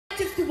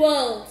the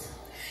world.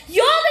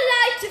 You're the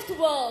light of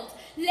the world.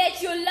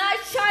 Let your light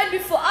shine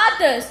before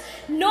others.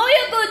 Know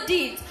your good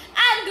deeds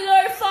and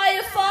glorify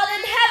your Father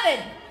in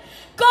heaven.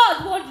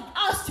 God wanted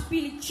us to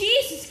be like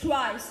Jesus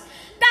Christ.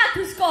 That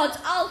was God's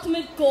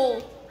ultimate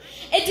goal.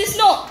 It does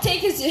not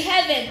take us to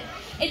heaven.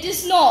 It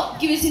does not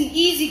give us an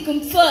easy,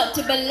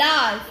 comfortable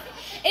life.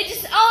 It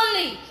is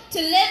only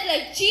to live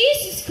like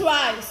Jesus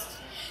Christ.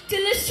 To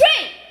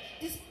illustrate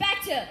this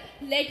better,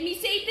 let me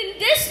say it in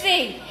this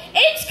way.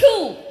 In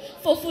school,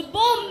 for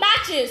football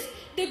matches,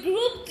 the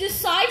group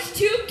decides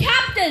 2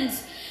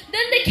 captains.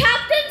 Then the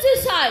captains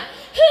decide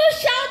who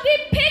shall be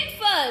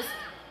picked first.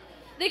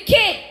 The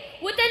kid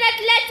with an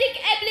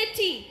athletic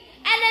ability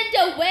and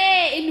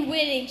underway in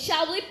winning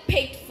shall be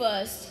picked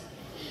first.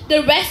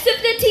 The rest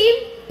of the team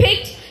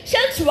picked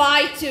shall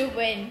try to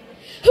win.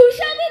 Who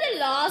shall be the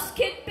last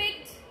kid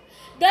picked?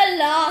 The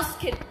last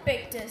kid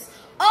picked is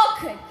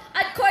awkward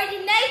and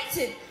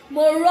coordinated.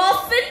 More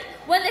often,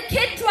 when the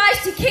kid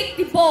tries to kick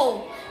the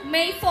ball,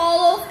 may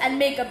fall off and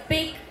make a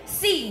big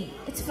scene.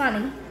 It's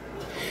funny.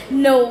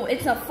 No,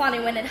 it's not funny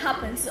when it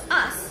happens to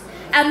us.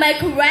 Am I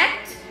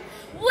correct?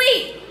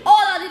 We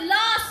all are the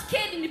last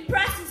kid in the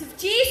presence of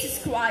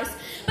Jesus Christ.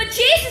 But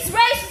Jesus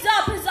raises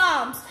up his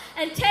arms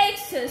and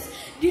takes us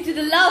due to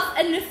the love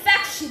and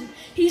affection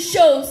he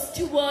shows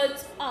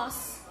towards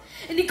us.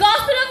 In the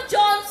Gospel of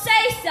John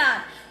says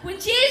that when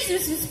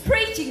Jesus was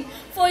preaching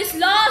for his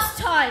last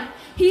time,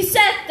 he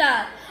said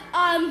that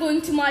I am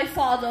going to my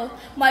Father.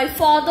 My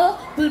Father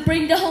will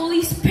bring the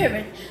Holy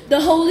Spirit.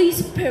 The Holy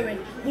Spirit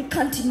will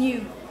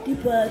continue the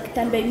work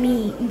done by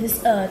me in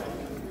this earth.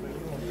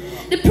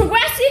 The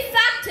progressive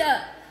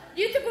factor,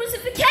 due to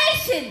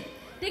crucifixion,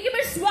 they give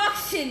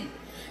resurrection.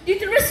 Due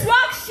to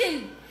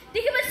resurrection,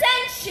 they give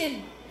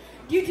ascension.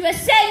 Due to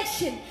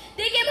ascension,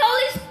 they give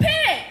Holy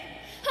Spirit.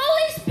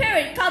 Holy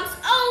Spirit comes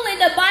only in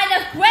the mind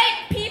of great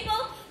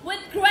people with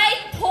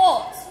great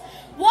thoughts.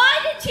 Why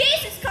did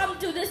Jesus come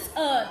to this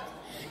earth?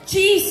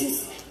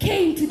 Jesus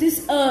came to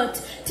this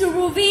earth to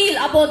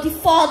reveal about the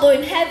Father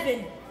in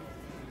heaven.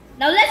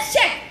 Now let's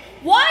check.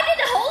 Why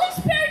did the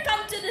Holy Spirit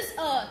come to this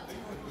earth?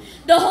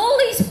 The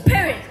Holy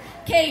Spirit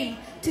came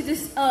to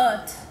this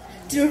earth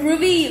to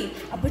reveal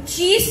about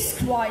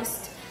Jesus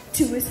Christ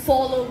to his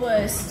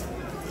followers.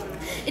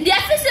 In the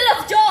Epistle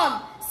of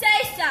John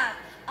says that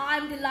I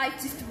am the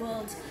light of the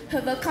world.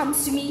 Whoever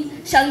comes to me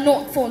shall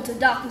not fall into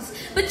darkness.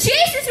 But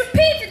Jesus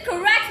repeated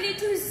correctly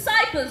to his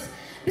disciples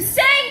by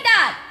saying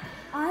that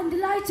I am the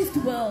light of the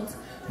world.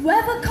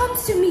 Whoever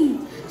comes to me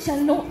shall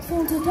not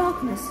fall into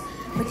darkness,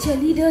 but shall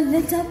lead a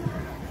lit up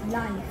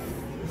life.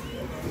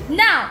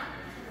 Now,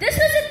 this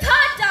was the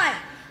 3rd time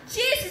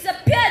Jesus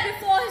appeared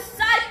before his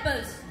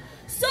disciples.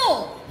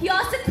 So, he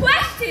asked a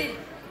question.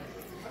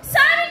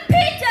 Simon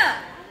Peter,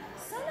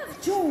 son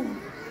of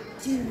John,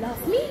 do you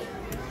love me?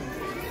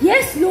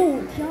 Yes,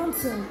 Lord, he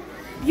answered.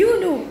 You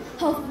know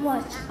how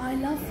much I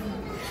love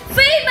you.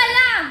 Feed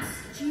my lambs,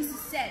 Jesus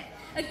said.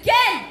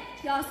 Again,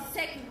 he asked the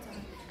 2nd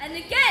time. And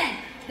again,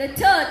 the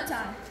 3rd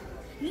time.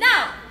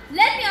 Now,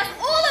 let me ask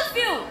all of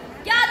you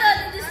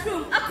gathered in this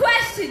room a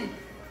question.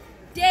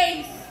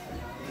 Days,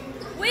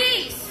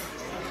 weeks,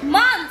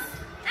 months,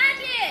 and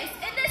years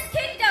in this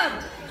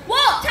kingdom,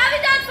 what have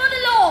you done for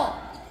the Lord?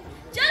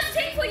 Just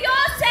think for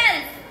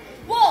yourself.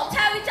 What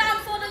have you done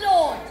for the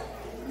Lord?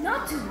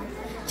 Nothing.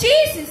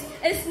 Jesus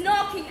is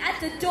knocking at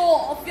the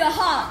door of your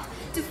heart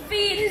to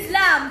feed his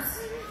lambs.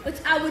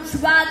 But I would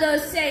rather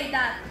say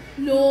that,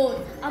 Lord,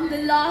 I'm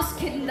the last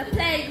kid in the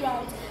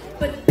playground,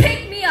 but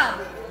pick me up,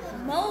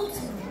 mold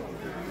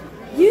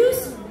me,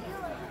 use me,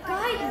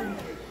 guide me,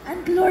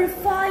 and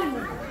glorify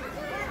me.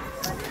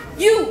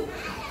 You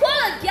who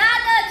are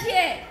gathered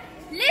here,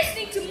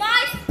 listening to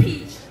my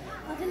speech,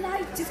 are the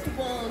light of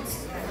the world.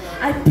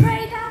 I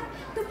pray that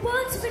the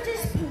words which I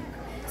spoke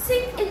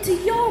sink into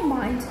your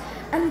mind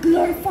and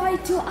glorify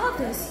to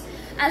others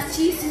as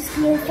Jesus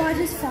glorified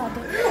his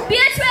Father. Be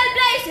a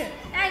trailblazer.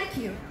 Thank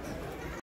you.